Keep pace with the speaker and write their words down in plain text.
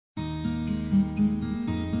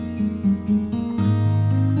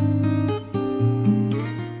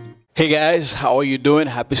Hey guys, how are you doing?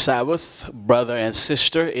 Happy Sabbath, brother and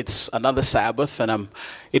sister. It's another Sabbath, and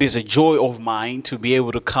it is a joy of mine to be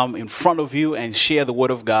able to come in front of you and share the Word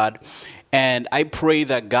of God. And I pray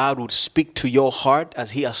that God would speak to your heart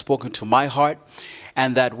as He has spoken to my heart,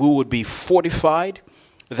 and that we would be fortified,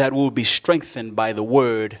 that we will be strengthened by the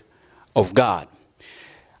Word of God.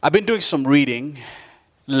 I've been doing some reading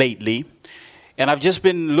lately, and I've just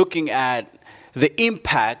been looking at the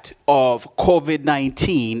impact of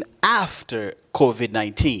COVID-19 after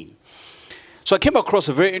COVID-19. So I came across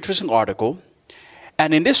a very interesting article,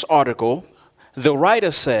 and in this article, the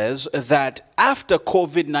writer says that after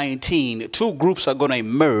COVID-19, two groups are going to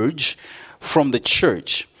emerge from the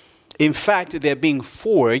church. In fact, they're being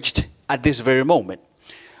forged at this very moment.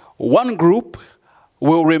 One group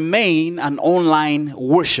will remain an online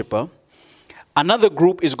worshiper. Another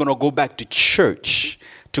group is going to go back to church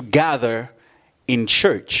to gather in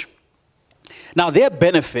church. Now, there are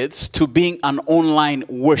benefits to being an online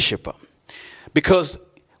worshiper, because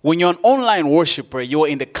when you're an online worshiper, you're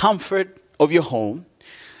in the comfort of your home.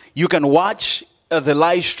 You can watch the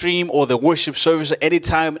live stream or the worship service at any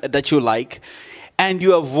time that you like, and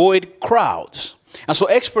you avoid crowds. And so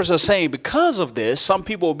experts are saying because of this, some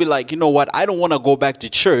people will be like, you know what, I don't want to go back to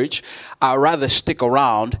church. I'd rather stick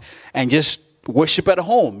around and just worship at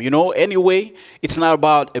home. Anyway, it's not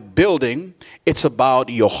about a building. It's about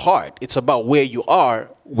your heart. It's about where you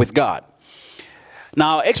are with God.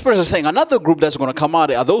 Now, experts are saying another group that's going to come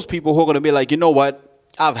out are those people who are going to be like, you know what?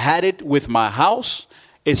 I've had it with my house.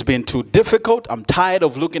 It's been too difficult. I'm tired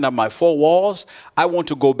of looking at my four walls. I want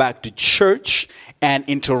to go back to church and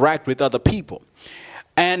interact with other people.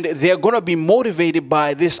 And they're going to be motivated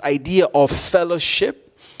by this idea of fellowship,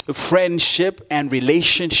 friendship, and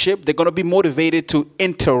relationship. They're going to be motivated to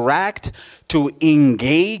interact, to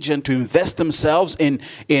engage, and to invest themselves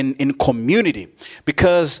in community,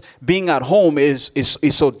 because being at home is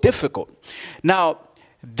so difficult. Now,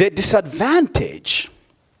 the disadvantage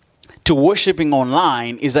to worshiping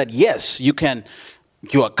online is that, yes, you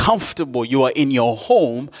are comfortable, you are in your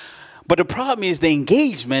home, but the problem is the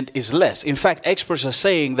engagement is less. In fact, experts are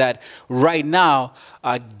saying that right now,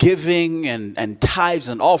 giving and tithes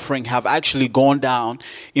and offering have actually gone down.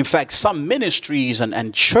 In fact, some ministries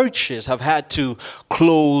and churches have had to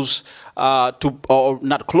close, or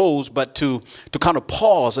not close, but to kind of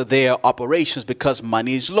pause their operations because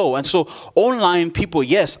money is low. And so online people,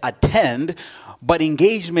 yes, attend, but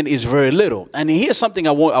engagement is very little. And here's something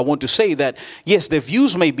I want to say, that yes, the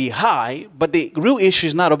views may be high, but the real issue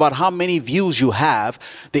is not about how many views you have.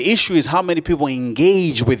 The issue is how many people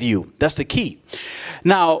engage with you. That's the key.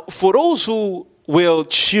 Now, for those who will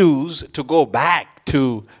choose to go back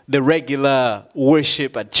to the regular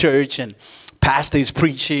worship at church and pastor is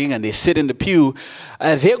preaching and they sit in the pew,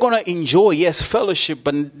 they're going to enjoy, yes, fellowship,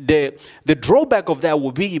 but the drawback of that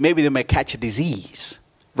will be maybe they may catch a disease.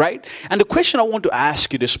 Right? And the question I want to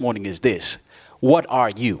ask you this morning is this: what are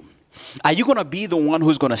you? Are you going to be the one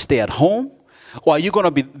who's going to stay at home, or are you going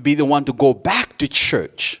to be the one to go back to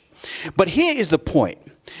church? But here is the point.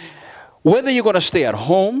 Whether you're going to stay at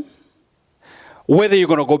home, whether you're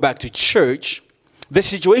going to go back to church, the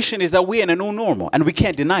situation is that we're in a new normal, and we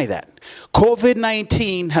can't deny that.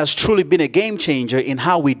 COVID-19 has truly been a game changer in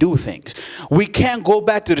how we do things. We can't go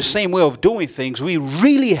back to the same way of doing things. We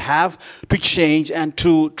really have to change and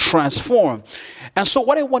to transform. And so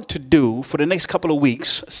what I want to do for the next couple of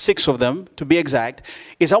weeks, 6 of them to be exact,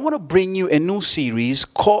 is I want to bring you a new series.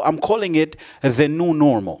 I'm calling it The New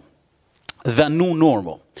Normal. The New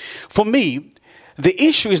Normal. For me, the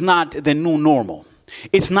issue is not the new normal.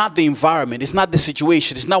 It's not the environment. It's not the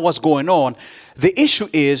situation. It's not what's going on. The issue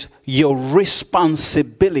is your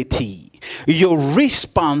responsibility. Your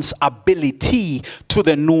responsibility to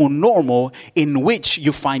the new normal in which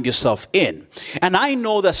you find yourself in. And I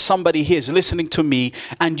know that somebody here is listening to me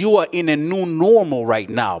and you are in a new normal right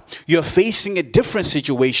now. You're facing a different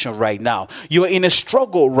situation right now. You are in a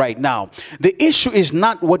struggle right now. The issue is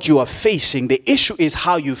not what you are facing. The issue is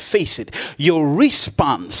how you face it. Your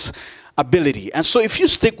response ability. And so if you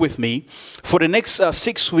stick with me for the next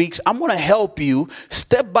 6 weeks, I'm going to help you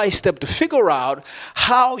step by step to figure out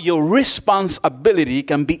how your responsibility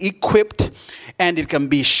can be equipped, and it can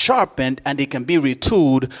be sharpened, and it can be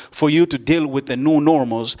retooled for you to deal with the new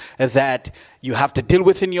normals that you have to deal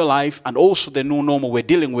with in your life, and also the new normal we're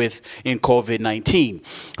dealing with in COVID-19.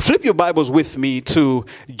 Flip your Bibles with me to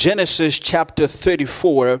Genesis chapter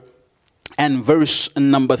 34 and verse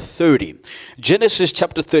number 30. Genesis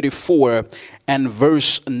chapter 34 and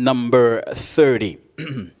verse number 30.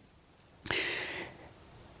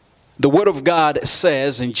 The Word of God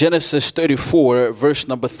says in Genesis 34, verse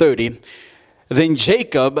number 30, Then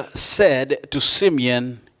Jacob said to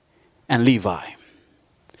Simeon and Levi,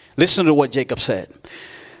 listen to what Jacob said.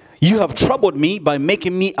 You have troubled me by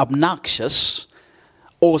making me obnoxious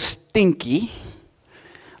or stinky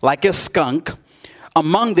like a skunk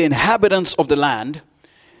among the inhabitants of the land,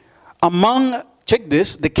 among, check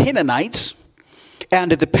this, the Canaanites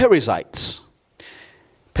and the Perizzites.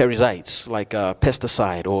 Perizzites, like a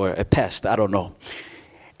pesticide or a pest, I don't know.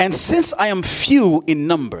 And since I am few in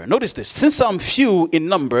number, notice this, since I'm few in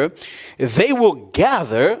number, they will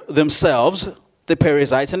gather themselves, the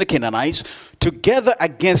Perizzites and the Canaanites, together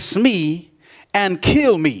against me and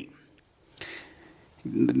kill me.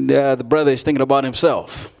 The brother is thinking about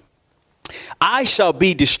himself. I shall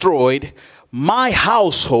be destroyed, my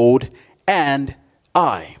household and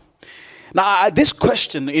I. Now, this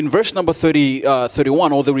question in verse number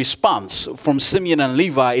 31, or the response from Simeon and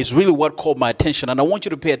Levi, is really what caught my attention. And I want you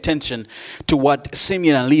to pay attention to what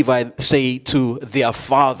Simeon and Levi say to their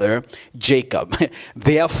father, Jacob.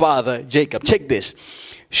 Their father, Jacob. Check this.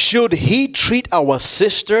 Should he treat our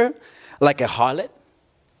sister like a harlot?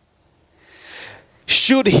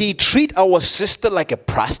 Should he treat our sister like a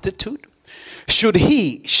prostitute? Should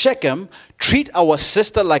he, Shechem, treat our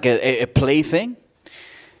sister like a plaything?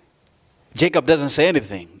 Jacob doesn't say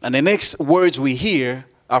anything. And the next words we hear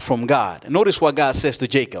are from God. Notice what God says to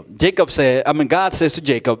Jacob. God says to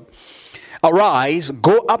Jacob, arise,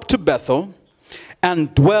 go up to Bethel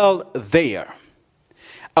and dwell there.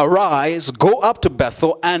 Arise, go up to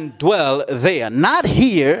Bethel and dwell there. Not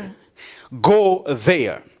here, go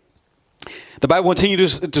there. The Bible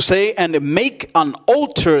continues to say, and make an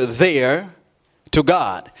altar there to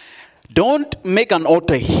God. Don't make an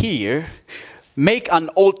altar here. Make an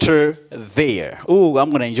altar there. Oh, I'm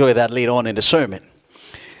going to enjoy that later on in the sermon.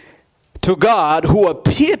 To God, who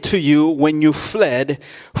appeared to you when you fled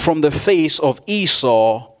from the face of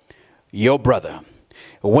Esau, your brother.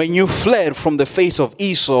 When you fled from the face of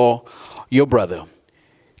Esau, your brother.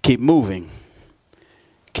 Keep moving.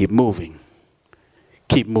 Keep moving.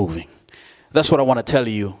 Keep moving. That's what I want to tell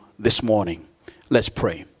you this morning. Let's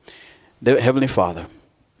pray. Heavenly Father,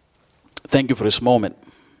 thank you for this moment.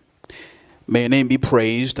 May your name be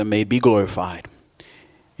praised and may it be glorified.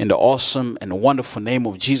 In the awesome and wonderful name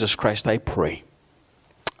of Jesus Christ, I pray.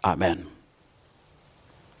 Amen.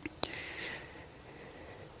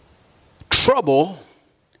 Trouble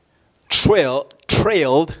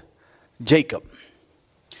trailed Jacob.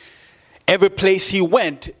 Every place he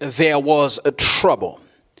went, there was a trouble.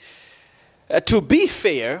 To be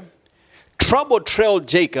fair, trouble trailed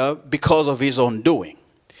Jacob because of his own doing.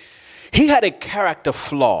 He had a character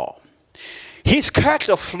flaw. His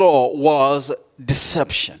character flaw was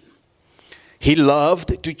deception. He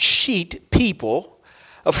loved to cheat people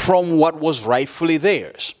from what was rightfully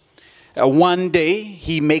theirs. One day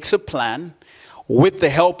he makes a plan with the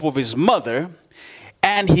help of his mother,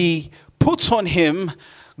 and he puts on him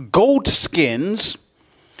goat skins.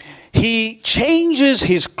 He changes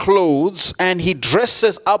his clothes and he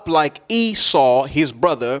dresses up like Esau, his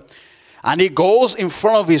brother, and he goes in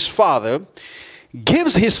front of his father,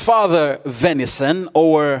 gives his father venison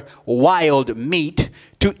or wild meat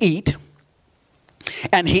to eat.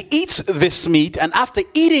 And he eats this meat, and after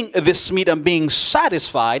eating this meat and being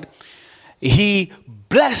satisfied, he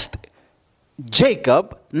blessed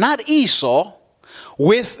Jacob, not Esau,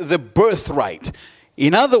 with the birthright.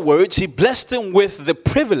 In other words, he blessed him with the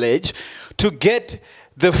privilege to get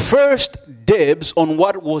the first dibs on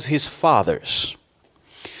what was his father's.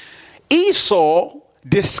 Esau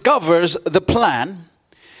discovers the plan,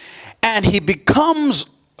 and he becomes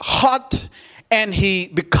hot, and he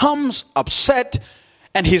becomes upset,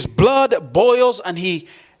 and his blood boils, and he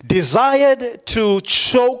desired to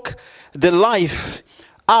choke the life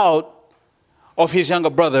out of his younger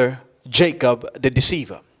brother Jacob, the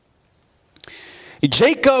deceiver.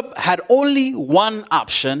 Jacob had only one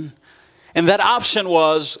option, and that option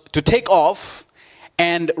was to take off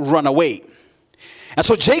and run away. And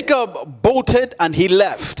so Jacob bolted and he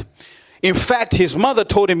left. In fact, his mother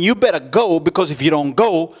told him, you better go, because if you don't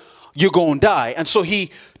go, you're going to die. And so he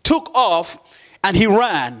took off and he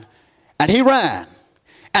ran and he ran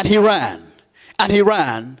and he ran and he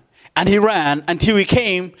ran and he ran until he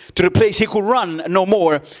came to the place he could run no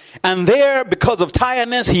more. And there, because of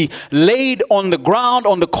tiredness, he laid on the ground,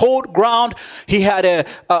 on the cold ground. He had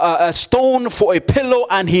a stone for a pillow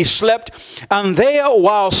and he slept. And there,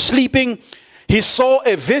 while sleeping, he saw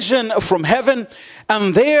a vision from heaven,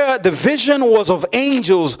 and there the vision was of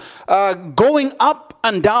angels going up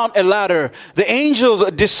and down a ladder. The angels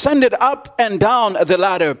descended up and down the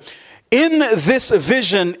ladder. In this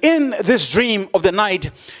vision, in this dream of the night,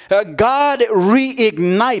 God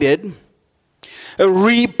reignited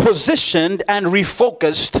repositioned and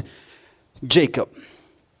refocused Jacob.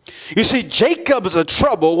 You see, Jacob's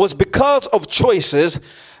trouble was because of choices,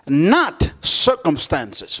 not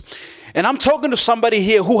circumstances. And I'm talking to somebody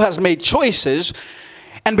here who has made choices,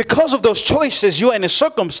 and because of those choices, you are in a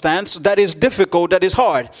circumstance that is difficult, that is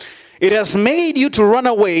hard. It has made you to run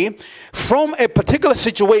away from a particular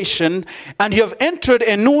situation, and you have entered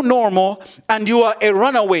a new normal, and you are a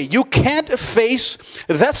runaway. You can't face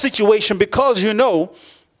that situation because you know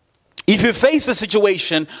if you face the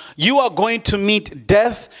situation, you are going to meet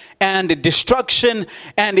death and destruction,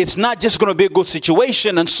 and it's not just going to be a good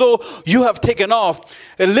situation. And so you have taken off.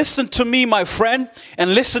 Listen to me, my friend,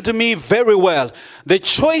 and listen to me very well. The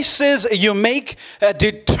choices you make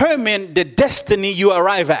determine the destiny you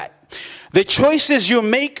arrive at. The choices you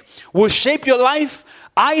make will shape your life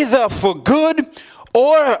either for good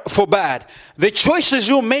or for bad. The choices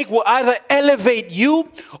you make will either elevate you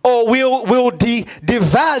or will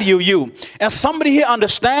devalue you. And somebody here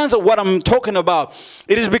understands what I'm talking about.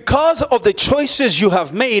 It is because of the choices you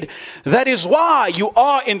have made, that is why you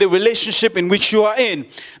are in the relationship in which you are in.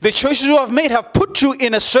 The choices you have made have put you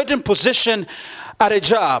in a certain position at a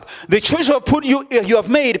job. The choices you have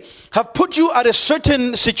made have put you at a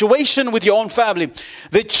certain situation with your own family.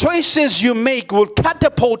 The choices you make will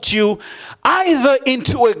catapult you either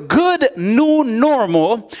into a good new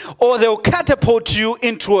normal, or they'll catapult you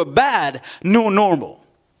into a bad new normal.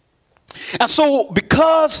 And so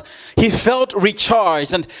because he felt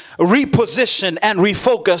recharged and repositioned and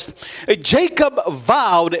refocused, Jacob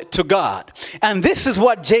vowed to God. And this is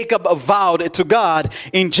what Jacob vowed to God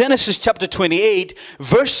in Genesis chapter 28,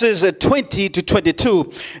 verses 20 to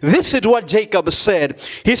 22. This is what Jacob said.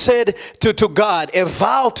 He said to God, a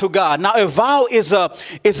vow to God. Now, a vow is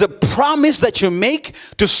a promise that you make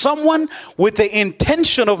to someone with the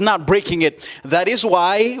intention of not breaking it. That is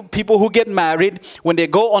why people who get married, when they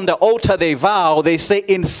go on the altar, they vow, they say,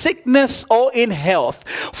 in sickness or in health,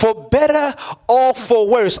 for better or for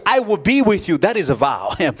worse, I will be with you. That is a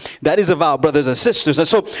vow. That is a vow, brothers and sisters. And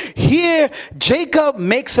so here Jacob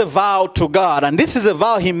makes a vow to God, and this is a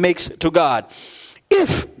vow he makes to God.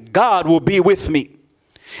 If God will be with me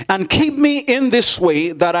and keep me in this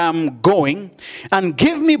way that I'm going, and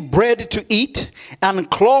give me bread to eat and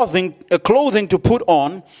clothing to put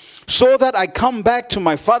on, so that I come back to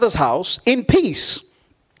my father's house in peace,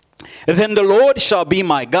 then the Lord shall be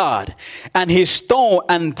my God, and his stone,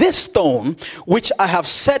 and this stone which I have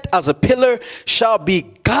set as a pillar shall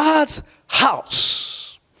be God's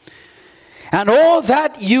house. And all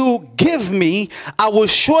that you give me, I will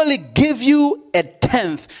surely give you a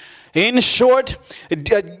tenth. In short,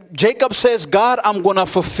 Jacob says, God, I'm going to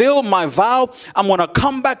fulfill my vow. I'm going to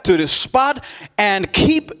come back to this spot and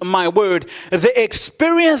keep my word. The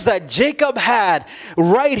experience that Jacob had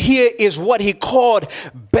right here is what he called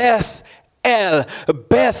Beth El.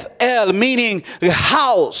 Beth El, meaning the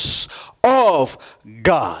house of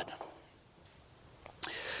God.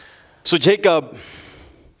 So Jacob,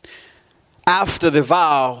 after the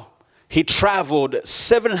vow, he traveled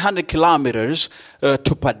 700 kilometers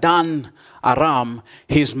to Padan Aram,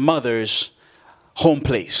 his mother's home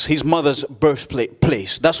place, his mother's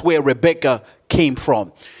birthplace. That's where Rebekah came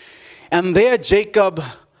from. And there Jacob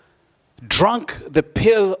drank the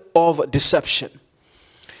pill of deception.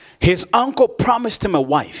 His uncle promised him a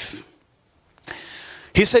wife.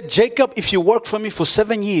 He said, Jacob, if you work for me for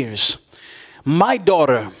 7 years, my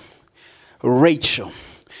daughter, Rachel,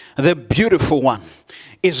 the beautiful one,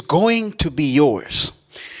 is going to be yours.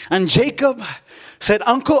 And Jacob said,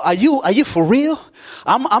 Uncle, are you for real?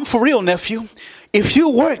 I'm for real, nephew. If you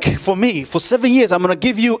work for me for 7 years, I'm going to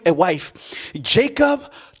give you a wife.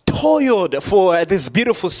 Jacob toiled for this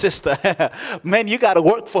beautiful sister. Man, you got to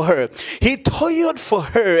work for her. He toiled for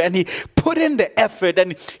her, and he put in the effort,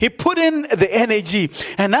 and he put in the energy.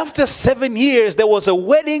 And after 7 years, there was a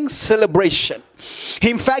wedding celebration.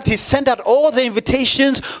 In fact, he sent out all the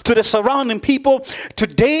invitations to the surrounding people.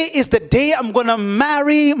 Today is the day I'm going to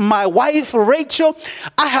marry my wife, Rachel.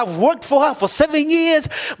 I have worked for her for 7 years,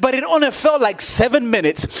 but it only felt like 7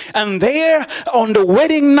 minutes. And there on the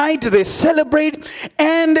wedding night, they celebrate,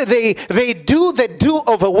 and they do the do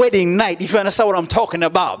of a wedding night, if you understand what I'm talking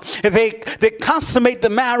about. They consummate the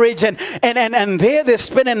marriage, and there they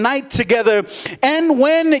spend a night together. And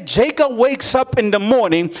when Jacob wakes up in the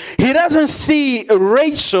morning, he doesn't see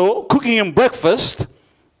Rachel cooking him breakfast.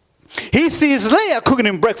 He sees Leah cooking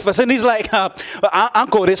him breakfast, and he's like,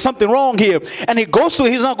 Uncle, there's something wrong here. And he goes to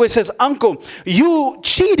his uncle. He says, Uncle, you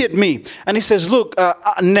cheated me. And he says, look,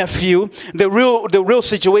 nephew, the real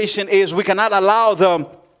situation is we cannot allow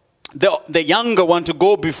the younger one to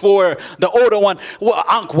go before the older one. Well,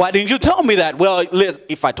 uncle, why didn't you tell me that? Well,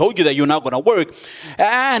 if I told you that, you're not going to work.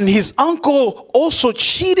 And his uncle also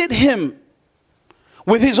cheated him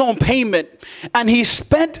with his own payment. And he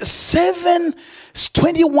spent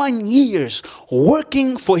 21 years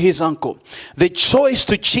working for his uncle. The choice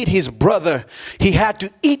to cheat his brother, he had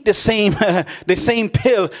to eat the same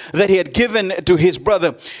pill that he had given to his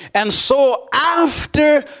brother. And so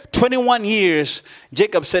after 21 years,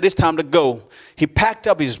 Jacob said, it's time to go. He packed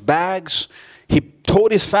up his bags. He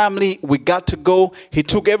told his family, we got to go. He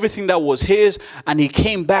took everything that was his and he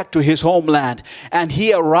came back to his homeland. And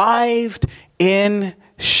he arrived in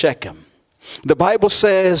Shechem. The Bible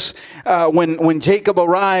says when Jacob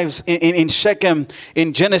arrives in Shechem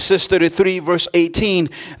in Genesis 33 verse 18,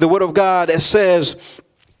 the word of God says,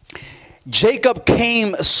 Jacob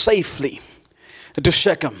came safely to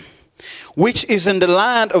Shechem, which is in the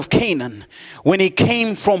land of Canaan, when he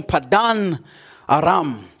came from Padan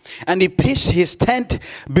Aram. And he pitched his tent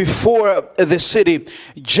before the city.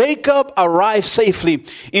 Jacob arrived safely.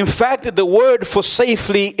 In fact, the word for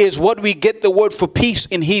safely is what we get the word for peace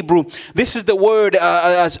in Hebrew. This is the word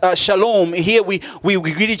shalom. Here we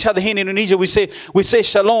greet each other here in Indonesia. We say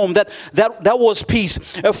shalom. That was peace.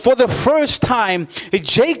 For the first time,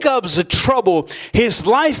 Jacob's trouble, his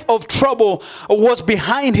life of trouble was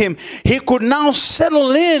behind him. He could now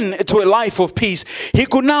settle in to a life of peace. He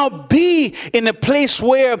could now be in a place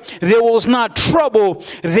where there was not trouble,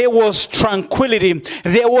 there was tranquility,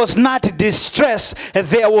 there was not distress,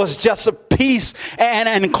 there was just a peace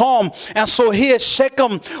and calm. And so here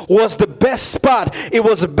Shechem was the best spot. It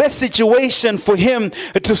was the best situation for him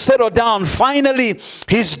to settle down. Finally,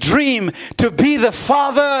 his dream to be the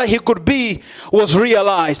father he could be was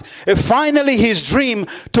realized. Finally, his dream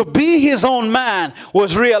to be his own man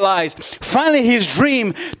was realized. Finally, his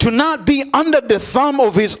dream to not be under the thumb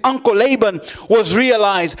of his uncle Laban was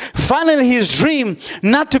realized. Finally, his dream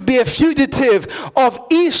not to be a fugitive of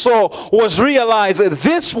Esau was realized.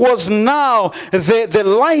 This was now the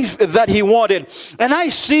life that he wanted. And I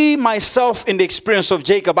see myself in the experience of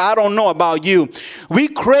Jacob. I don't know about you. We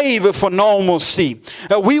crave for normalcy.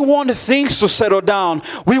 We want things to settle down.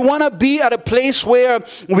 We want to be at a place where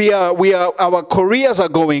our careers are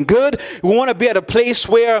going good. We want to be at a place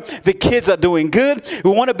where the kids are doing good.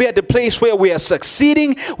 We want to be at the place where we are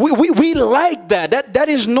succeeding. We like that. That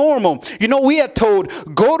is normal. You know, we are told,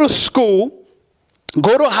 go to school,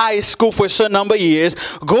 go to high school for a certain number of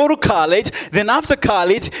years, go to college, then after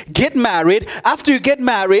college, get married. After you get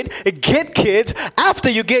married, get kids. After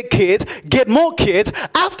you get kids, get more kids.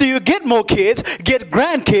 After you get more kids, get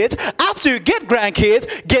grandkids. After you get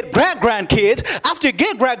grandkids, get grandkids. After you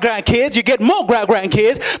get grandkids, you get more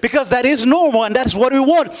grandkids, because that is normal and that's what we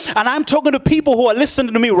want. And I'm talking to people who are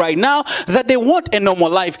listening to me right now that they want a normal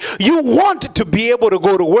life. You want to be able to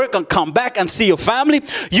go to work and come back and see your family.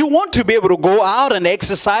 You want to be able to go out and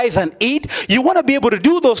exercise and eat. You want to be able to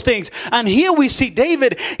do those things. And here we see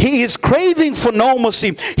David, he is craving for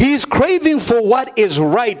normalcy. He is craving for what is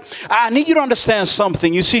right. I need you to understand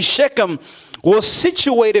something. You see, Shechem was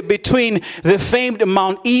situated between the famed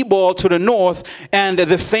Mount Ebal to the north and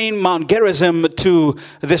the famed Mount Gerizim to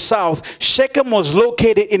the south. Shechem was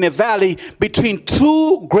located in a valley between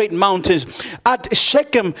two great mountains. At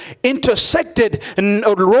Shechem intersected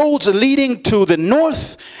roads leading to the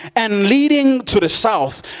north and leading to the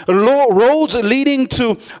south. Roads leading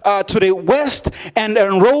to the west and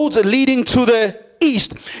roads leading to the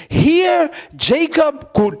east. Here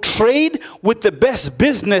Jacob could trade with the best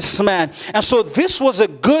businessman, and so this was a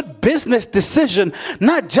good business decision,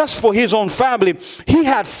 not just for his own family. He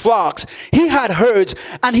had flocks, he had herds,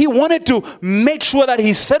 and he wanted to make sure that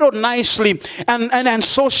he settled nicely, and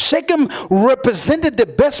so Shechem represented the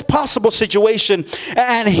best possible situation.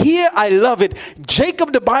 And here I love it.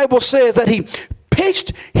 Jacob, the Bible says that he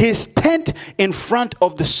pitched his tent in front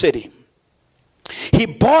of the city. He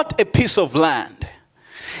bought a piece of land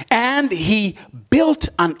and he built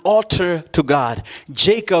an altar to God.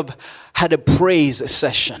 Jacob had a praise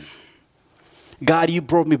session. God, you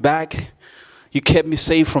brought me back. You kept me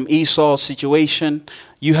safe from Esau's situation.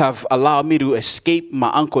 You have allowed me to escape my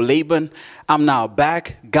uncle Laban. I'm now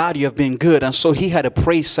back. God, you have been good. And so he had a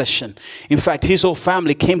praise session. In fact, his whole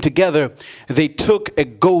family came together. They took a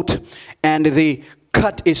goat and they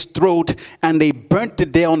cut its throat and they burnt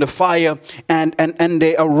it there on the fire, and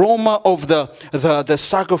the aroma of the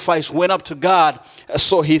sacrifice went up to God.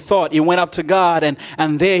 So he thought, it went up to God,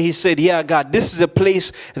 and there he said, yeah, God, this is a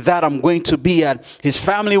place that I'm going to be at. His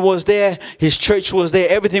family was there, his church was there,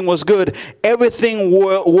 everything was good, everything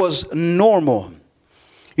was normal.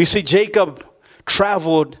 You see, Jacob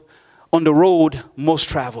traveled on the road most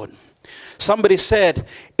traveled. Somebody said,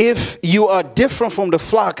 if you are different from the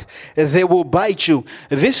flock, they will bite you.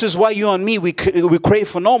 This is why you and me, we crave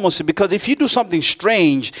for normalcy. Because if you do something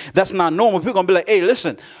strange that's not normal, people are going to be like, hey,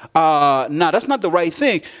 listen, that's not the right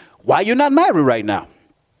thing. Why are you not married right now?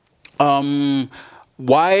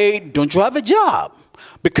 Why don't you have a job?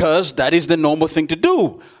 Because that is the normal thing to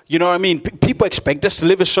do. You know what I mean? People expect us to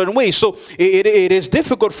live a certain way. So it is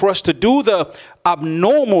difficult for us to do the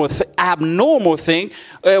abnormal thing.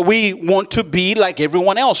 We want to be like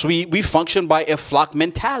everyone else. We function by a flock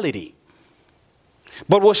mentality.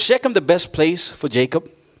 But was Shechem the best place for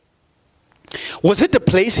Jacob? Was it the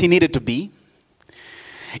place he needed to be?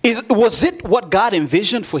 Was it what God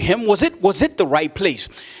envisioned for him? Was it the right place?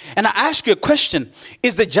 And I ask you a question.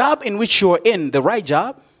 Is the job in which you are in the right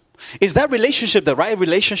job? Is that relationship the right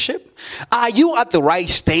relationship? Are you at the right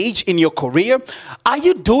stage in your career? Are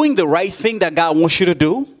you doing the right thing that God wants you to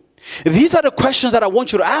do? These are the questions that I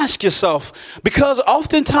want you to ask yourself, because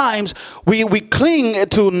oftentimes we cling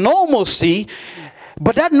to normalcy,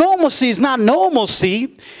 but that normalcy is not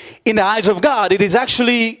normalcy in the eyes of God. It is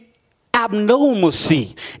actually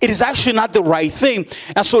abnormalcy. It is actually not the right thing.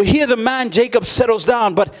 And so here the man Jacob settles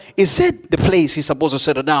down, but is it the place he's supposed to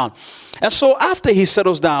settle down? And so after he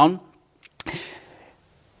settles down,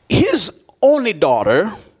 his only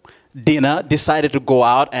daughter, Dinah, decided to go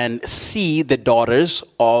out and see the daughters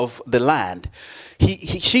of the land.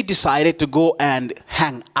 She decided to go and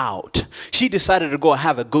hang out. She decided to go and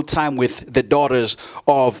have a good time with the daughters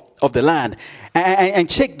of the land. And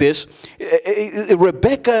check this.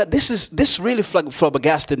 Rebecca, this really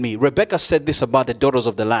flabbergasted me. Rebecca said this about the daughters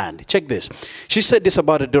of the land. Check this. She said this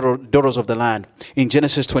about the daughters of the land in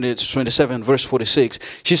Genesis 27, verse 46.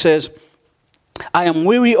 She says, I am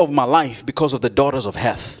weary of my life because of the daughters of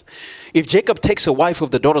Heth. If Jacob takes a wife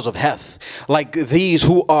of the daughters of Heth, like these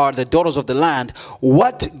who are the daughters of the land,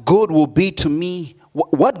 what good will be to me?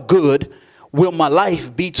 What good will my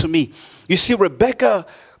life be to me? You see, Rebecca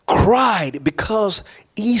cried because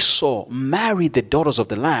Esau married the daughters of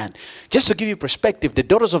the land. Just to give you perspective, the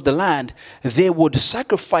daughters of the land, they would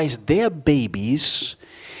sacrifice their babies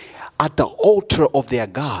at the altar of their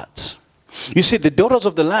gods. You see, the daughters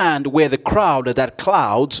of the land were the crowd that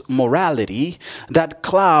clouds morality, that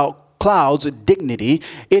clouds dignity.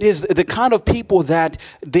 It is the kind of people that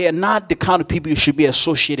they are not the kind of people you should be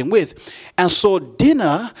associating with. And so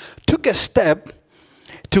Dinah took a step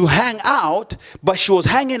to hang out, but she was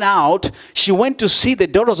hanging out. She went to see the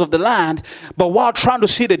daughters of the land, but while trying to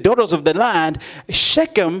see the daughters of the land,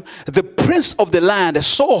 Shechem, the prince of the land,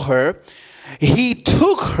 saw her. He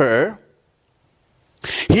took her.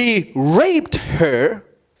 He raped her.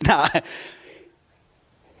 Now,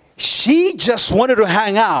 she just wanted to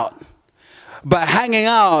hang out, but hanging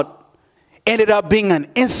out ended up being an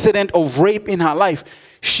incident of rape in her life.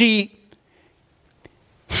 She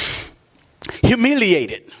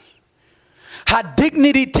humiliated, her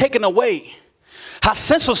dignity taken away, her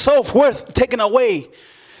sense of self-worth taken away.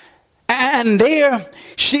 And there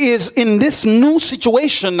she is in this new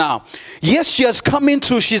situation now. Yes, she's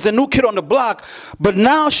the new kid on the block, but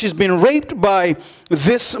now she's been raped by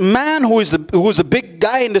this man who is a big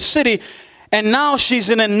guy in the city. And now she's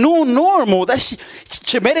in a new normal. That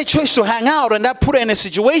she made a choice to hang out, and that put her in a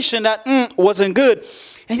situation that wasn't good.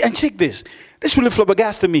 And check this. This really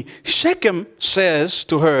flabbergasted me. Shechem says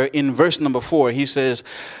to her in verse number 4, he says,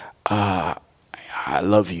 I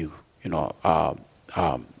love you.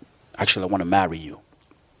 Actually, I want to marry you.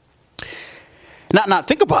 Now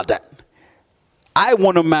think about that. I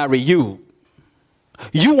want to marry you.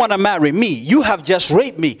 You want to marry me. You have just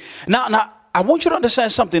raped me. Now, I want you to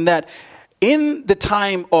understand something, that in the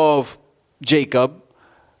time of Jacob,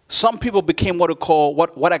 some people became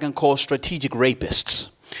what I can call strategic rapists.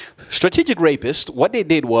 Strategic rapists, what they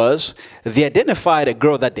did was they identified a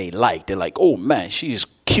girl that they liked. They're like, oh man, she's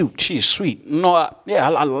cute, she's sweet. No,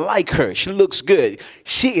 I like her. She looks good.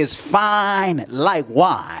 She is fine like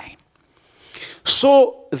wine.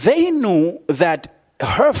 So they knew that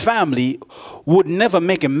her family would never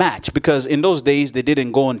make a match, because in those days they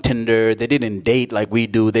didn't go on Tinder, they didn't date like we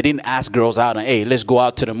do, they didn't ask girls out and hey, let's go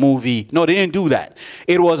out to the movie. No, they didn't do that.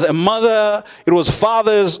 It was a mother, it was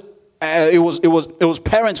fathers, it was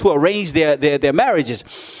parents who arranged their marriages.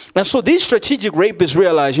 And so these strategic rapists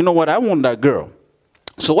realized, you know what, I want that girl.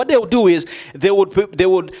 So what they would do is they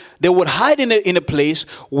would hide in a place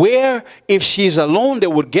where if she's alone, they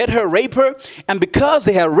would get her, rape her, and because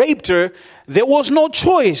they had raped her, there was no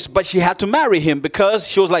choice, but she had to marry him because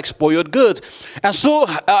she was like spoiled goods. And so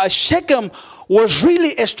Shechem was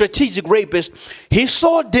really a strategic rapist. He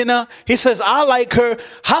saw Dinah. He says, I like her.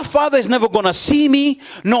 Her father is never going to see me,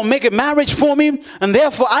 no make a marriage for me. And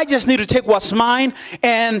therefore, I just need to take what's mine.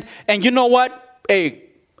 And you know what? Hey,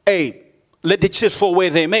 let the chips fall where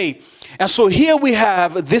they may. And so here we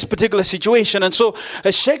have this particular situation. And so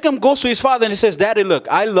Shechem goes to his father and he says, Daddy, look,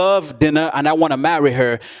 I love Dinah and I want to marry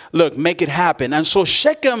her. Look, make it happen. And so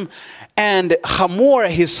Shechem and Hamor,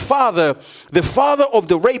 his father, the father of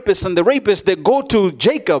the rapist and the rapist, they go to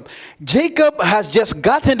Jacob. Jacob has just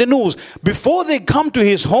gotten the news. Before they come to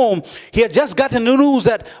his home, he had just gotten the news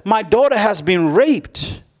that my daughter has been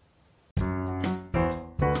raped.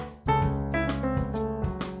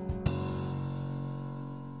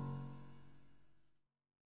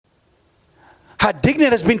 Her dignity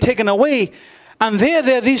has been taken away. And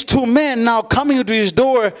there are these two men now coming to his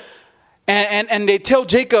door. And they tell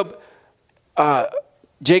Jacob,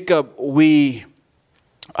 Jacob, we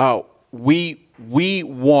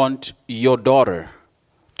want your daughter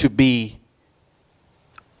to be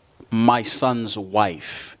my son's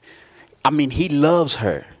wife. I mean, he loves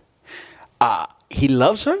her. He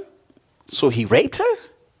loves her? So he raped her?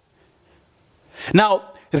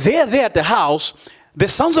 Now, they're there at the house. The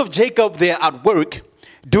sons of Jacob, they're at work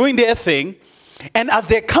doing their thing. And as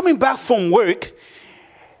they're coming back from work,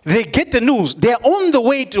 they get the news. They're on the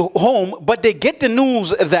way to home, but they get the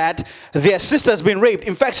news that their sister's been raped.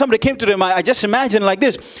 In fact, somebody came to them. I just imagine like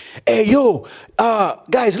this. Hey, yo,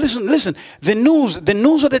 guys, listen. The news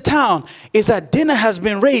of the town is that Dinah has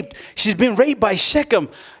been raped. She's been raped by Shechem.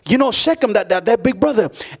 You know, Shechem, that big brother.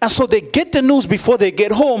 And so they get the news before they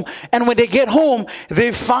get home. And when they get home,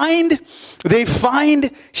 they find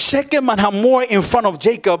Shechem and Hamor in front of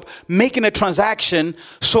Jacob making a transaction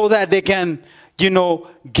so that they can,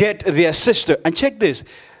 get their sister. And check this.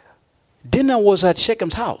 Dinah was at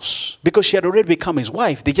Shechem's house because she had already become his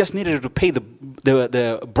wife. They just needed to pay the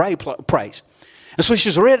bride price. And so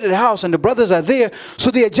she's already at the house and the brothers are there. So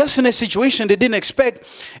they are just in a situation they didn't expect.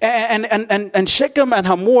 And Shechem and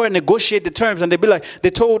Hamor negotiate the terms. And they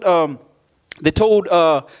told the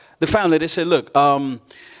family, they said, look,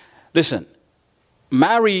 listen,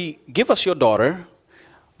 give us your daughter,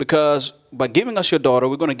 because by giving us your daughter,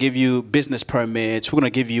 we're going to give you business permits. We're going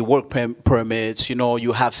to give you work permits.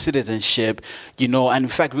 You have citizenship, and in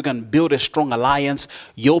fact, we're going to build a strong alliance.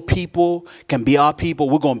 Your people can be our people.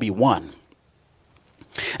 We're going to be one.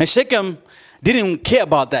 And Shechem didn't care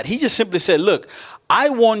about that. He just simply said, look, I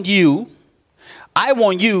want you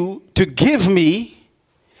to give me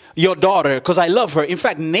your daughter because I love her. In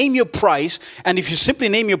fact, name your price. And if you simply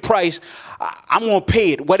name your price, I'm going to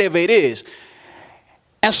pay it, whatever it is.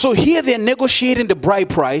 And so here they're negotiating the bride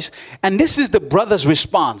price. And this is the brother's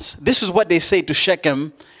response. This is what they say to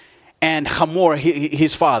Shechem and Hamor,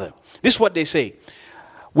 his father. This is what they say.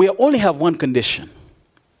 We only have one condition.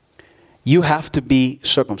 You have to be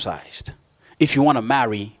circumcised if you want to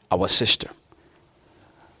marry our sister.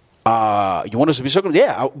 You want us to be circumcised?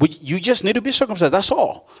 Yeah, you just need to be circumcised. That's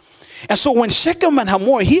all. And so when Shechem and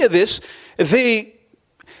Hamor hear this, they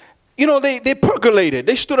percolated.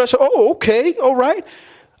 They stood up and said, oh, okay, all right.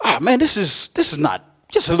 Man, this is not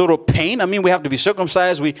just a little pain. I mean, we have to be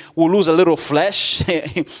circumcised. We'll lose a little flesh.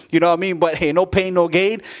 You know what I mean? But hey, no pain, no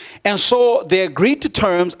gain. And so they agreed to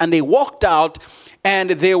terms and they walked out.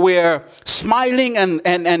 And they were smiling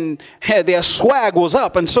and their swag was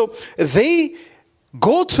up. And so they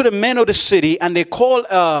go to the men of the city and they call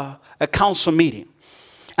a council meeting.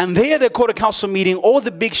 And there they called a council meeting. All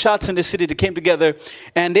the big shots in the city that came together.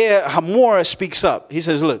 And there Hamor speaks up. He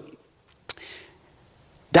says, look,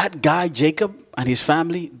 that guy Jacob and his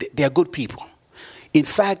family, they're good people. In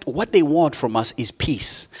fact, what they want from us is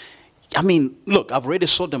peace. I mean, look, I've already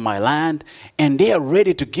sold them my land. And they are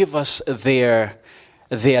ready to give us their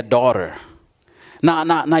daughter.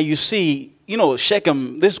 Now you see,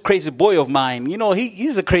 Shechem, this crazy boy of mine,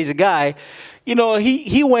 he's a crazy guy.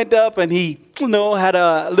 He went up and he, had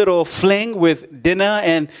a little fling with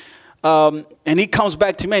Dinah and he comes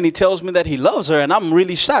back to me and he tells me that he loves her and I'm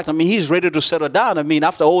really shocked. I mean, he's ready to settle down. I mean,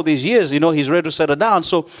 after all these years, he's ready to settle down.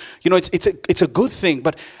 So, it's a good thing,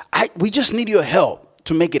 but we just need your help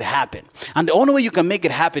to make it happen. And the only way you can make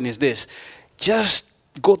it happen is this. Just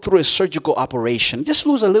go through a surgical operation. Just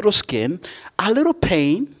lose a little skin, a little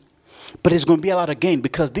pain, but it's going to be a lot of gain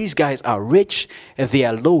because these guys are rich and they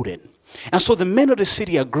are loaded. And so the men of the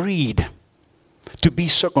city agreed to be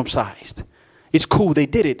circumcised. It's cool, they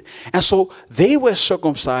did it. And so they were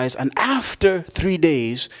circumcised, and after 3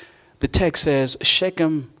 days, the text says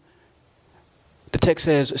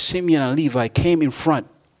Simeon and Levi came into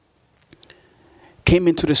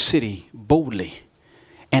the city boldly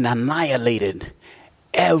and annihilated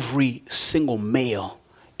every single male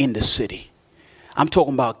in the city. I'm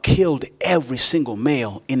talking about killed every single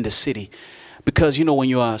male in the city. Because, when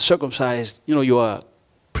you are circumcised, you are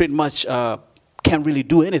pretty much can't really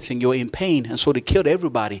do anything. You're in pain. And so they killed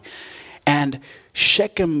everybody. And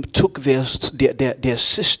Shechem took their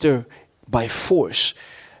sister by force.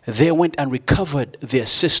 They went and recovered their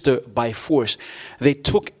sister by force. They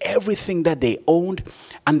took everything that they owned,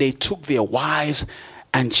 and they took their wives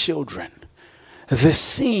and children. The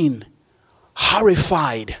scene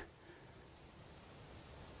horrified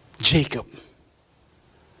Jacob.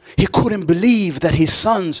 He couldn't believe that his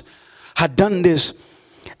sons had done this.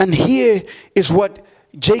 And here is what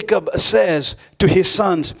Jacob says to his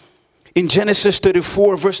sons in Genesis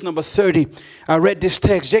 34, verse number 30. I read this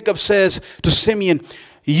text. Jacob says to Simeon,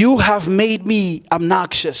 "You have made me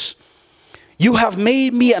obnoxious. You have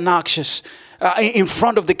made me obnoxious in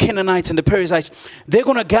front of the Canaanites and the Perizzites. They're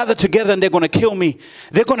going to gather together and they're going to kill me.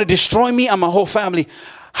 They're going to destroy me and my whole family.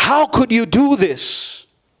 How could you do this?"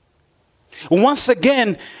 Once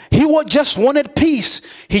again, he just wanted peace.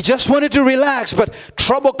 He just wanted to relax, but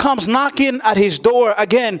trouble comes knocking at his door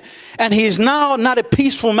again. And he is now not a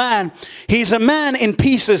peaceful man. He's a man in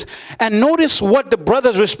pieces. And notice what the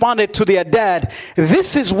brothers responded to their dad.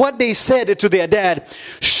 This is what they said to their dad.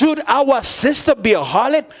 "Should our sister be a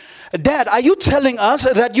harlot? Dad, are you telling us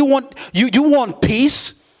that you want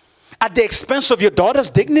peace at the expense of your daughter's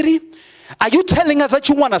dignity? Are you telling us that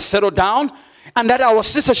you want to settle down and that our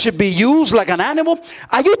sister should be used like an animal?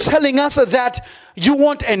 Are you telling us that you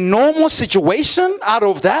want a normal situation out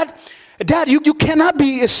of that? Dad, you cannot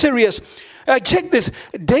be serious." Check this.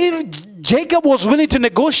 Jacob was willing to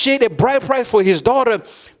negotiate a bride price for his daughter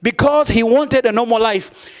because he wanted a normal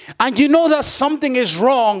life. And you know that something is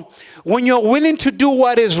wrong when you're willing to do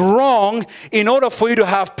what is wrong in order for you to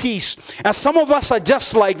have peace. And some of us are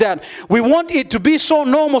just like that. We want it to be so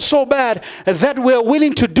normal, so bad, that we're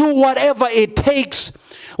willing to do whatever it takes.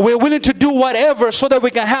 We're willing to do whatever so that we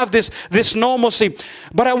can have this normalcy.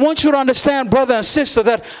 But I want you to understand, brother and sister,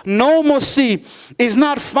 that normalcy is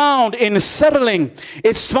not found in settling.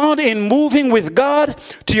 It's found in moving with God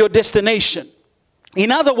to your destination. In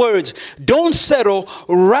other words, don't settle,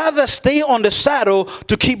 rather stay on the saddle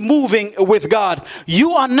to keep moving with God.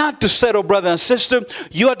 You are not to settle, brother and sister.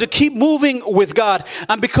 You are to keep moving with God.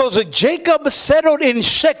 And because Jacob settled in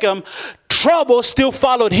Shechem, trouble still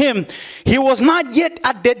followed him. He was not yet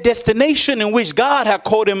at the destination in which God had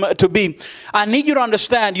called him to be. I need you to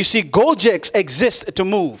understand, you see, Gojeks exist to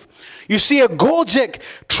move. You see, a Gojek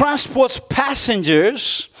transports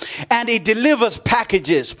passengers and it delivers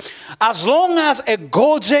packages. As long as a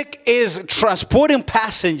Gojek is transporting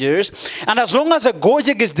passengers and as long as a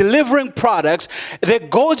Gojek is delivering products, the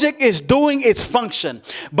Gojek is doing its function.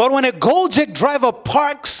 But when a Gojek driver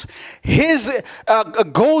parks his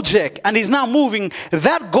Gojek and is not moving,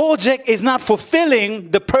 that Gojek is not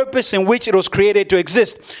fulfilling the purpose in which it was created to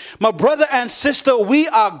exist. My brother and sister, we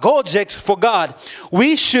are Gojeks for God.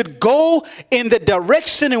 We should go in the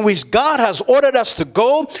direction in which God has ordered us to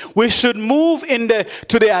go. We should move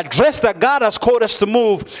to the address that God has called us to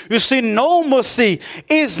move. You see, normalcy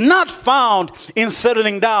is not found in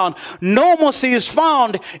settling down. Normalcy is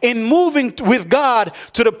found in moving with God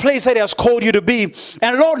to the place that He has called you to be.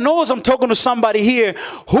 And Lord knows I'm talking to somebody here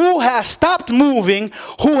who has stopped moving,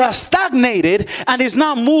 who has stagnated, and is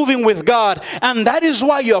not moving with God. And that is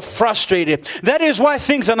why you're frustrated. That is why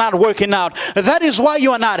things are not working out. That is why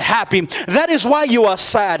you are not happy. That is why you are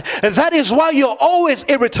sad. That is why you're always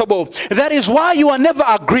irritable. That is why you are never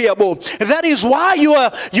agreeable. That is why you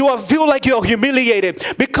feel like you're humiliated,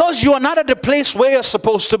 because you are not at the place where you're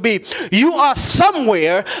supposed to be. You are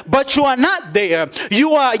somewhere, but you are not there.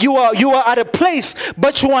 You are at a place,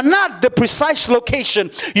 but you are not the precise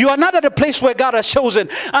location. You are not at the place where God has chosen.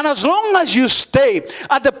 And as long as you stay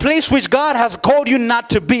at the place which God has called you not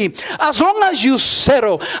to be, as long as you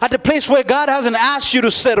settle at the place where God hasn't asked you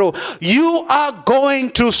to settle, you are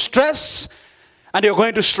going to stress and you're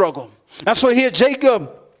going to struggle. And so here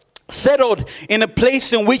Jacob settled in a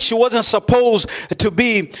place in which he wasn't supposed to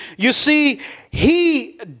be. You see,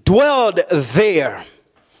 he dwelled there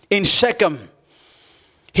in Shechem.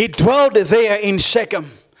 He dwelled there in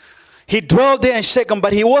Shechem. He dwelled there in Shechem,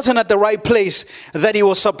 but he wasn't at the right place that he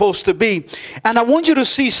was supposed to be. And I want you to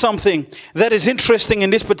see something that is interesting in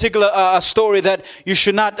this particular story that you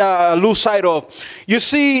should not lose sight of. You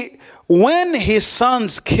see, when his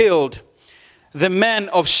sons killed the men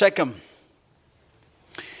of Shechem,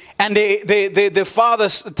 and the father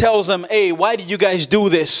tells them, "Hey, why did you guys do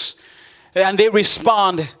this?" And they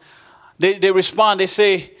respond, they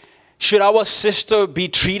say, "Should our sister be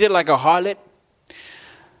treated like a harlot?"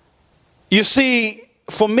 You see,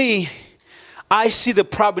 for me, I see the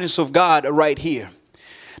providence of God right here.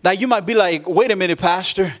 Now you might be like, wait a minute,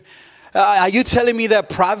 Pastor. Are you telling me that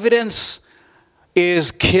providence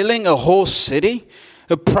is killing a whole city?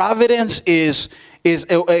 Providence is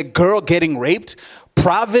a girl getting raped.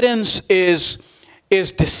 Providence is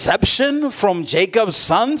deception from Jacob's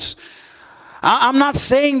sons. I'm not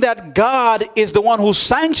saying that God is the one who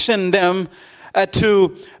sanctioned them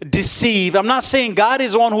to deceive. I'm not saying God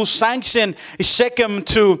is the one who sanctioned Shechem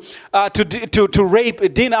to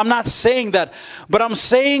rape Dinah. I'm not saying that. But I'm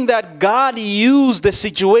saying that God used the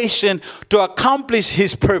situation to accomplish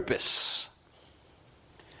his purpose.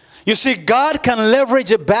 You see, God can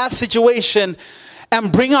leverage a bad situation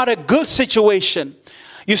and bring out a good situation.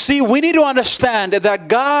 You see, we need to understand that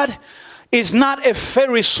God is not a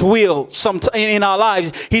Ferris wheel in our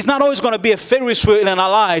lives. He's not always going to be a Ferris wheel in our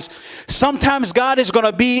lives. Sometimes God is going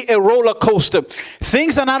to be a roller coaster.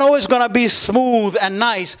 Things are not always going to be smooth and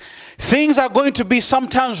nice. Things are going to be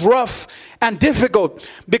sometimes rough and difficult,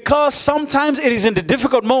 because sometimes it is in the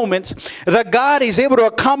difficult moments that God is able to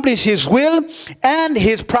accomplish his will and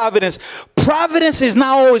his providence. Providence is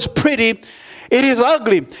not always pretty. It is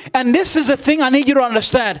ugly. And this is the thing I need you to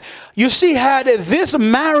understand. You see, had this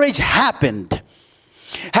marriage happened,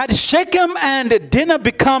 had Shechem and Dinah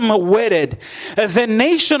become wedded, the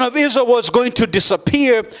nation of Israel was going to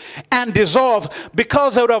disappear and dissolve,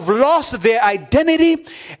 because they would have lost their identity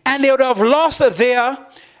and they would have lost their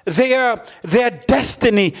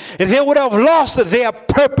destiny. They would have lost their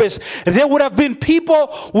purpose. There would have been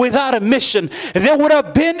people without a mission. There would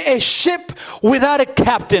have been a ship without a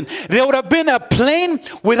captain. There would have been a plane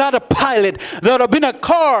without a pilot. There would have been a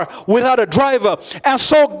car without a driver. And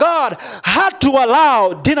so God had to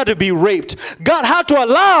allow Dinah to be raped. God had to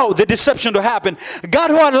allow the deception to happen. God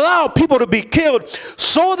had allowed people to be killed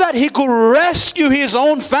so that he could rescue his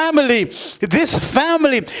own family. This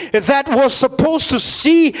family that was supposed to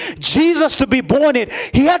see Jesus to be born in.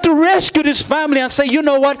 He had to rescue this family and say, you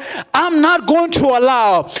know what? I'm not going to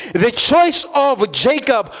allow the choice of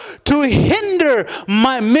Jacob to hinder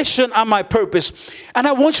my mission and my purpose. And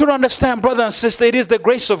I want you to understand, brother and sister, it is the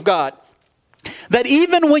grace of God that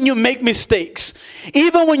even when you make mistakes,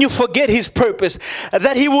 even when you forget his purpose,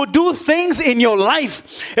 that he will do things in your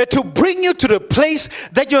life to bring you to the place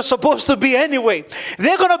that you're supposed to be anyway.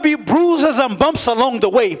 There are going to be bruises and bumps along the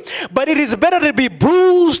way, but it is better to be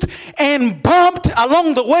bruised and bumped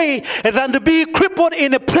along the way than to be crippled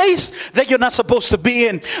in a place that you're not supposed to be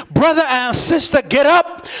in. Brother and sister, get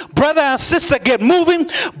up. Brother and sister, get moving.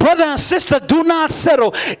 Brother and sister, do not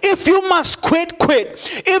settle. If you must quit, quit.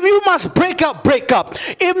 If you must break up, break up.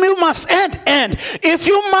 If you must end. If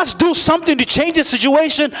you must do something to change the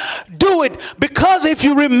situation, do it. Because if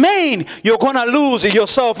you remain, you're going to lose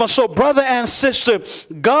yourself. And so, brother and sister,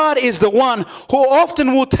 God is the one who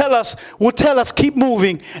often will tell us, keep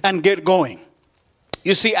moving and get going.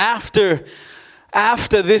 You see, after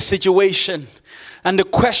this situation, and the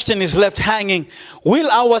question is left hanging,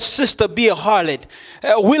 will our sister be a harlot?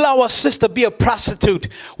 Will our sister be a prostitute?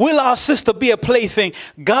 Will our sister be a plaything?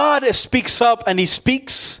 God speaks up, and he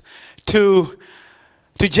speaks to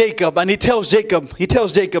Jacob, and he tells Jacob,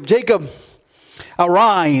 Jacob,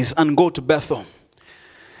 arise and go to Bethel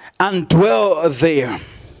and dwell there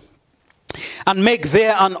and make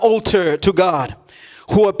there an altar to God,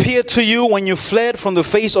 who appeared to you when you fled from the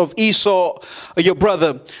face of Esau, your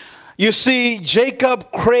brother. You see,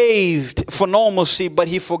 Jacob craved for normalcy, but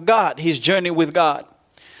he forgot his journey with God.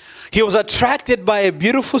 He was attracted by a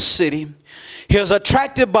beautiful city. He was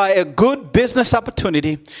attracted by a good business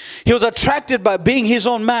opportunity. He was attracted by being his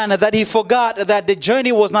own man, that he forgot that the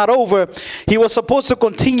journey was not over. He was supposed to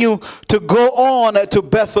continue to go on to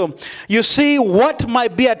Bethel. You see, what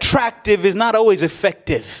might be attractive is not always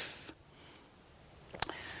effective.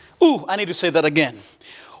 Ooh, I need to say that again.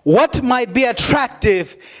 What might be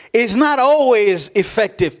attractive is not always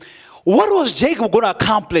effective. What was Jacob going to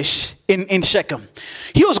accomplish in Shechem?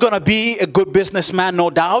 He was going to be a good businessman, no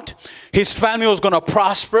doubt. His family was going to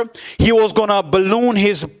prosper. He was going to balloon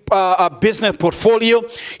his business portfolio.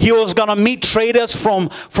 He was going to meet traders from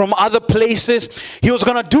other places. He was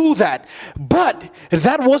going to do that. But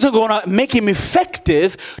that wasn't going to make him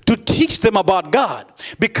effective to teach them about God,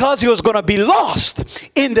 because he was going to be lost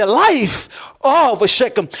in the life of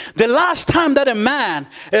Shechem. The last time that a man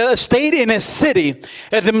stayed in a city,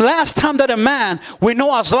 the last time that a man we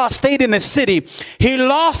know as Lot stayed in a city, he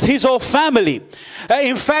lost his whole family.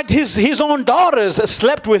 In fact, his own daughters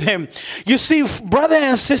slept with him. You see, brother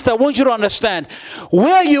and sister, I want you to understand,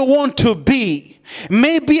 where you want to be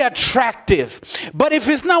may be attractive, but if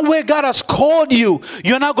it's not where God has called you,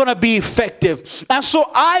 you're not going to be effective. And so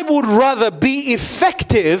I would rather be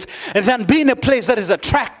effective than be in a place that is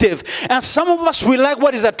attractive. And some of us, we like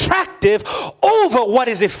what is attractive over what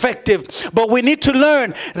is effective. But we need to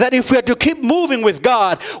learn that if we are to keep moving with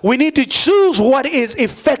God, we need to choose what is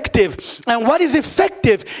effective. And what is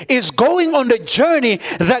effective is going on the journey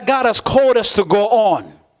that God has called us to go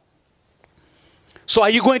on. So are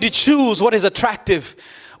you going to choose what is attractive,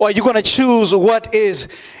 or are you going to choose what is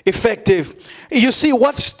effective? You see,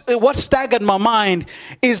 what staggered my mind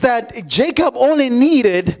is that Jacob only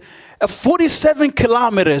needed 47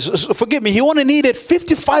 kilometers. Forgive me, he only needed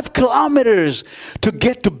 55 kilometers to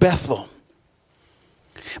get to Bethel.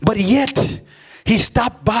 But yet, he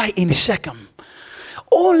stopped by in Shechem.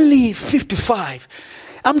 Only 55.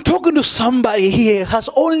 I'm talking to somebody here who has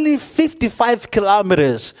only 55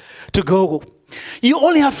 kilometers to go. You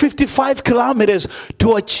only have 55 kilometers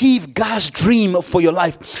to achieve God's dream for your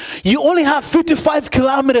life. You only have 55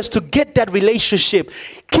 kilometers to get that relationship.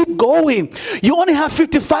 Keep going. You only have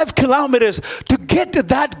 55 kilometers to get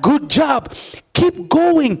that good job. Keep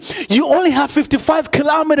going. You only have 55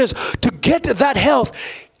 kilometers to get that health.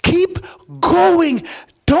 Keep going.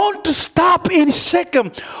 Don't stop in Shechem.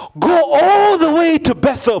 Go all the way to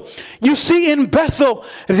Bethel. You see, in Bethel,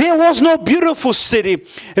 there was no beautiful city.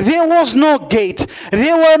 There was no gate.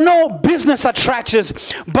 There were no business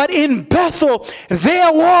attractions. But in Bethel,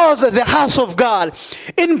 there was the house of God.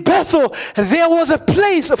 In Bethel, there was a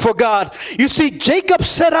place for God. You see, Jacob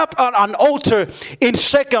set up an altar in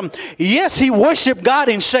Shechem. Yes, he worshiped God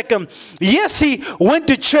in Shechem. Yes, he went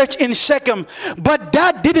to church in Shechem. But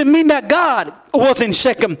that didn't mean that God was in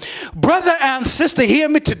Shechem. Brother and sister, hear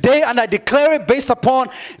me today, and I declare it based upon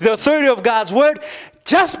the authority of God's word.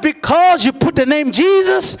 Just because you put the name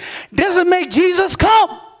Jesus doesn't make Jesus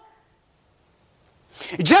come.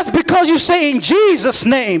 Just because you say in Jesus'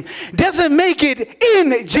 name doesn't make it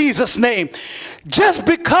in Jesus' name. Just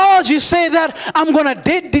because you say that I'm going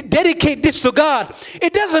to dedicate this to God,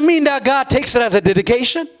 it doesn't mean that God takes it as a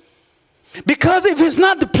dedication. Because if it's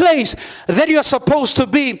not the place that you're supposed to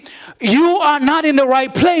be, you are not in the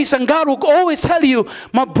right place. And God will always tell you,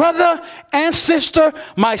 my brother and sister,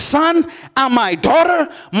 my son and my daughter,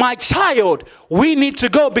 my child, we need to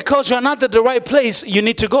go. Because you're not at the right place, you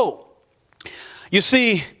need to go. You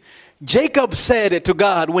see, Jacob said to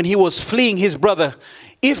God when he was fleeing his brother,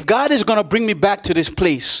 if God is going to bring me back to this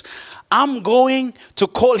place, I'm going to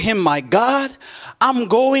call him my God. I'm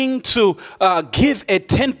going to give a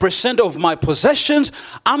 10% of my possessions.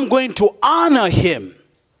 I'm going to honor him.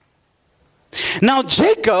 Now,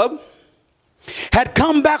 Jacob had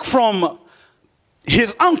come back from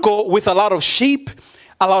his uncle with a lot of sheep,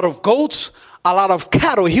 a lot of goats, a lot of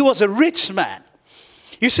cattle. He was a rich man.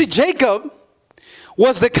 You see, Jacob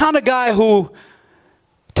was the kind of guy who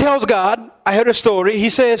tells God, I heard a story, he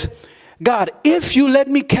says, God, if you let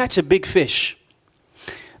me catch a big fish,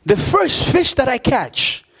 the first fish that I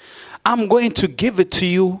catch, I'm going to give it to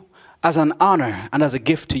you as an honor and as a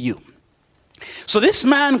gift to you. So this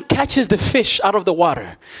man catches the fish out of the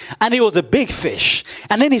water, and it was a big fish.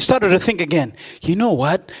 And then he started to think again, you know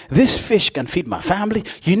what? This fish can feed my family.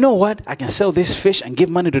 You know what? I can sell this fish and give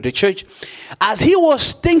money to the church. As he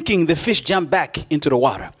was thinking, the fish jumped back into the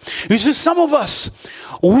water. You see, some of us,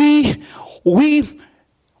 we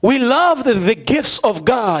love the gifts of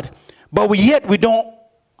God, but yet we don't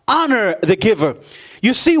honor the giver.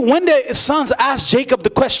 You see, when the sons asked Jacob the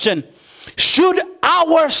question, should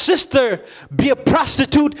our sister be a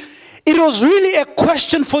prostitute? It was really a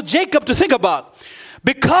question for Jacob to think about.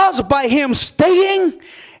 Because by him staying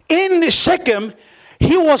in Shechem,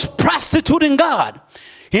 he was prostituting God.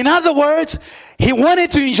 In other words, he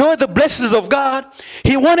wanted to enjoy the blessings of God.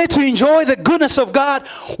 He wanted to enjoy the goodness of God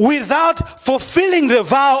without fulfilling the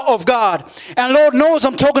vow of God. And Lord knows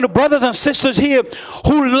I'm talking to brothers and sisters here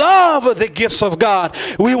who love the gifts of God.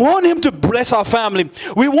 We want him to bless our family.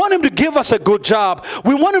 We want him to give us a good job.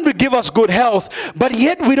 We want him to give us good health. But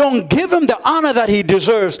yet we don't give him the honor that he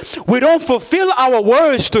deserves. We don't fulfill our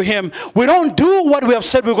words to him. We don't do what we have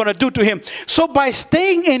said we're going to do to him. So by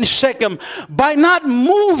staying in Shechem, by not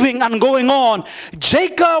moving and going on,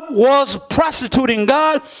 Jacob was prostituting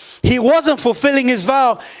God. He wasn't fulfilling his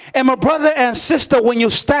vow. And my brother and sister, when you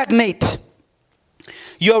stagnate,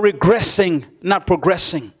 you're regressing, not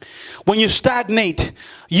progressing. When you stagnate,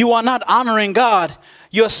 you are not honoring God.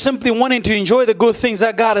 You're simply wanting to enjoy the good things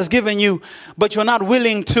that God has given you, but you're not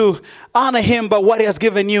willing to honor him by what he has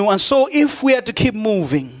given you. And so if we are to keep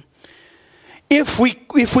moving, if we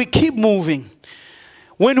keep moving,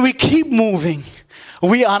 when we keep moving,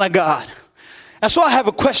 we honor God. And so I have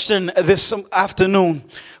a question this afternoon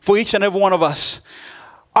for each and every one of us.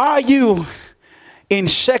 Are you in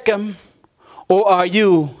Shechem or are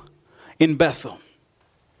you in Bethel?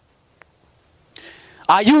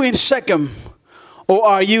 Are you in Shechem or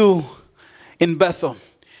are you in Bethel?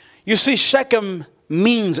 You see, Shechem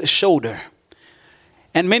means shoulder.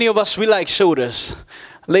 And many of us, we like shoulders.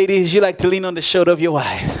 Ladies, you like to lean on the shoulder of your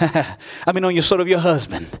wife. on your shoulder of your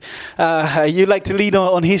husband. You like to lean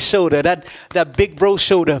on his shoulder, that big bro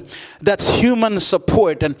shoulder. That's human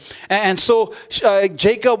support. And so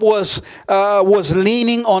Jacob was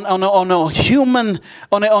leaning on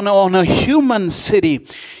a human city.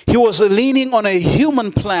 He was leaning on a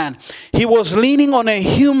human plan. He was leaning on a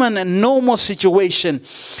human normal situation.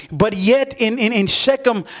 But yet in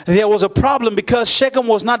Shechem, there was a problem because Shechem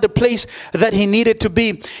was not the place that he needed to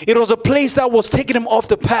be. It was a place that was taking him off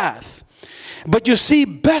the path. But you see,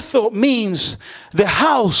 Bethel means the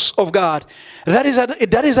house of God. That is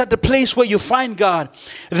at the place where you find God.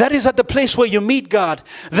 That is at the place where you meet God.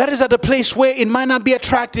 That is at the place where it might not be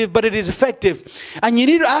attractive, but it is effective. And you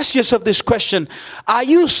need to ask yourself this question. Are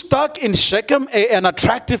you stuck in Shechem, an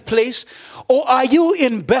attractive place? Or are you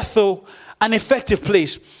in Bethel, an effective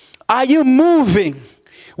place? Are you moving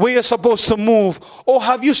where you're supposed to move, or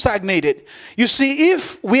have you stagnated? You see,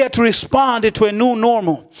 if we are to respond to a new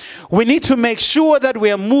normal, we need to make sure that we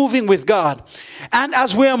are moving with God. And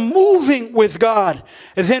as we are moving with God,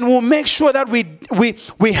 then we'll make sure that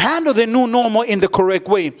we handle the new normal in the correct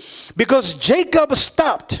way. Because Jacob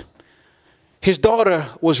stopped, his daughter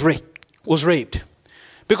was raped.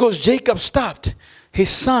 Because Jacob stopped, his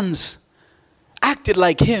sons acted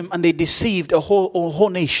like him and they deceived a whole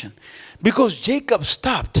nation. Because Jacob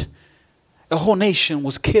stopped, a whole nation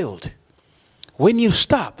was killed. When you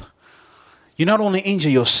stop, you not only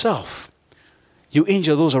injure yourself, you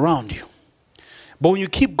injure those around you. But when you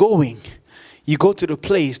keep going, you go to the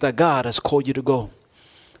place that God has called you to go.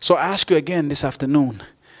 So I ask you again this afternoon,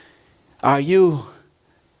 are you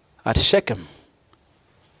at Shechem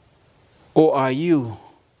or are you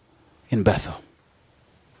in Bethel?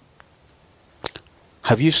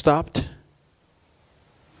 Have you stopped?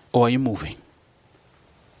 Or are you moving?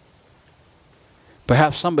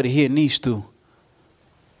 Perhaps somebody here needs to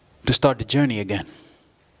start the journey again.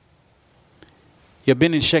 You've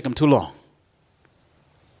been in Shechem too long.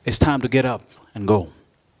 It's time to get up and go.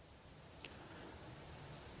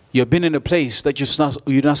 You've been in a place that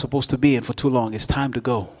you're not supposed to be in for too long. It's time to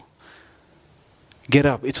go. Get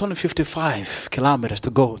up. It's only 55 kilometers to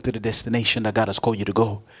go to the destination that God has called you to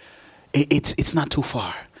go. It's not too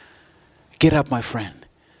far. Get up, my friend.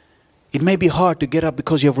 It may be hard to get up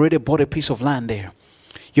because you've already bought a piece of land there.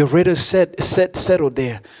 You've already settled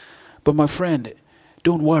there. But my friend,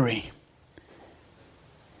 don't worry.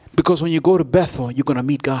 Because when you go to Bethel, you're going to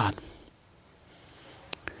meet God.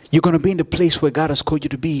 You're going to be in the place where God has called you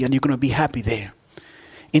to be, and you're going to be happy there.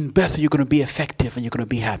 In Bethel, you're going to be effective and you're going to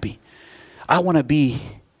be happy. I want to be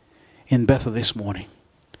in Bethel this morning.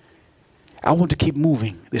 I want to keep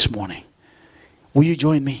moving this morning. Will you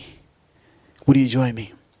join me? Will you join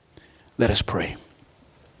me? Let us pray.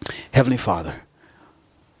 Heavenly Father,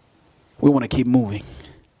 we want to keep moving.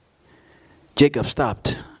 Jacob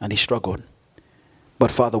stopped and he struggled.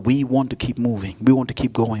 But Father, we want to keep moving. We want to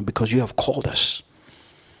keep going because you have called us.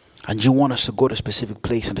 And you want us to go to a specific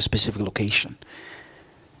place and a specific location.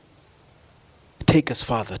 Take us,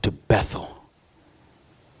 Father, to Bethel.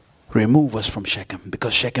 Remove us from Shechem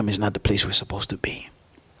because Shechem is not the place we're supposed to be.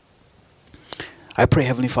 I pray,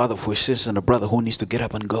 Heavenly Father, for a sister and a brother who needs to get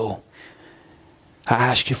up and go. I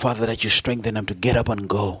ask you, Father, that you strengthen them to get up and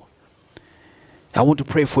go. I want to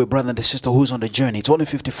pray for a brother and a sister who's on the journey. It's only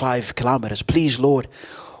 55 kilometers. Please, Lord,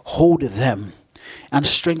 hold them and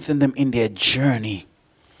strengthen them in their journey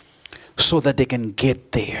so that they can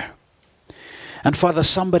get there. And Father,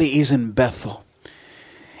 somebody is in Bethel.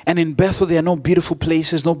 And in Bethel, there are no beautiful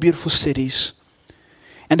places, no beautiful cities.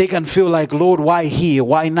 And they can feel like, Lord, why here?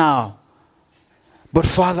 Why now? But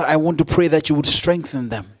Father, I want to pray that you would strengthen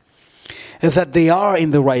them. That they are in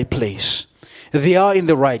the right place. They are in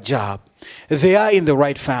the right job. They are in the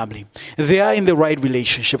right family. They are in the right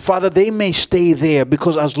relationship. Father, they may stay there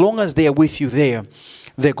because as long as they are with you there,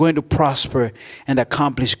 they're going to prosper and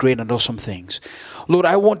accomplish great and awesome things. Lord,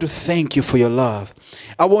 I want to thank you for your love.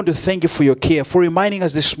 I want to thank you for your care, for reminding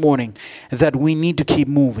us this morning that we need to keep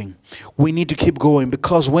moving. We need to keep going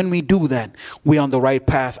because when we do that, we're on the right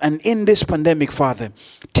path. And in this pandemic, Father,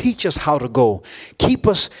 teach us how to go. Keep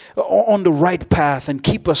us on the right path and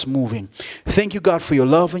keep us moving. Thank you, God, for your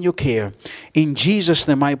love and your care. In Jesus'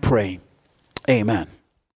 name I pray. Amen.